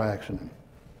auto accident.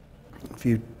 If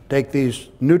you take these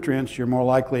nutrients, you're more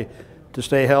likely to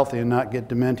stay healthy and not get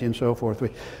dementia and so forth.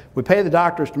 We pay the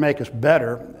doctors to make us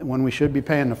better when we should be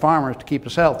paying the farmers to keep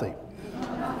us healthy.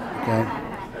 Okay?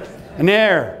 And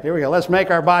here we go. Let's make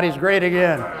our bodies great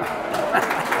again.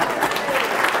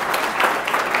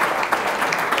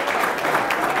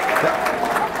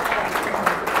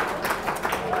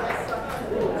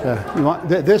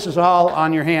 This is all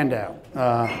on your handout.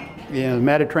 You know, the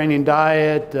Mediterranean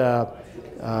diet,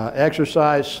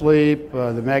 exercise, sleep,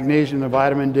 the magnesium, the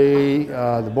vitamin D,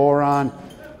 the boron.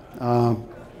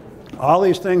 All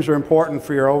these things are important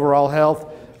for your overall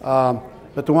health,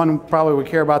 but the one probably we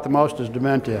care about the most is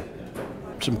dementia.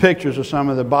 Some pictures of some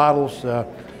of the bottles,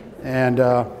 and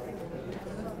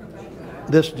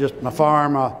this is just my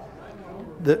farm.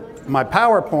 My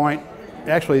PowerPoint,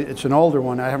 actually it's an older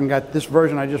one. I haven't got this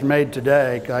version I just made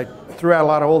today. I threw out a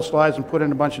lot of old slides and put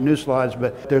in a bunch of new slides,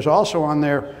 but there's also on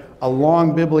there a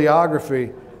long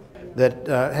bibliography that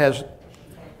has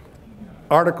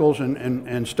articles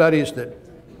and studies that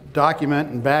document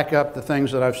and back up the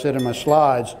things that I've said in my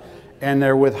slides, and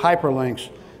they're with hyperlinks.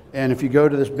 And if you go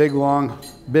to this big long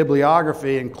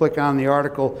bibliography and click on the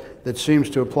article that seems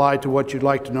to apply to what you'd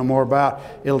like to know more about,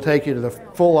 it'll take you to the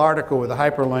full article with a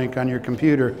hyperlink on your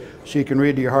computer so you can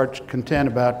read to your heart's content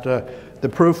about the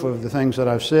proof of the things that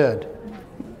I've said.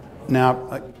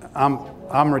 Now,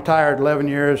 I'm retired 11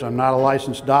 years. I'm not a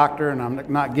licensed doctor, and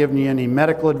I'm not giving you any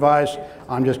medical advice.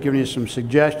 I'm just giving you some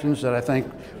suggestions that I think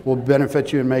will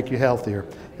benefit you and make you healthier.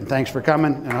 And thanks for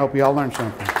coming, and I hope you all learned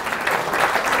something.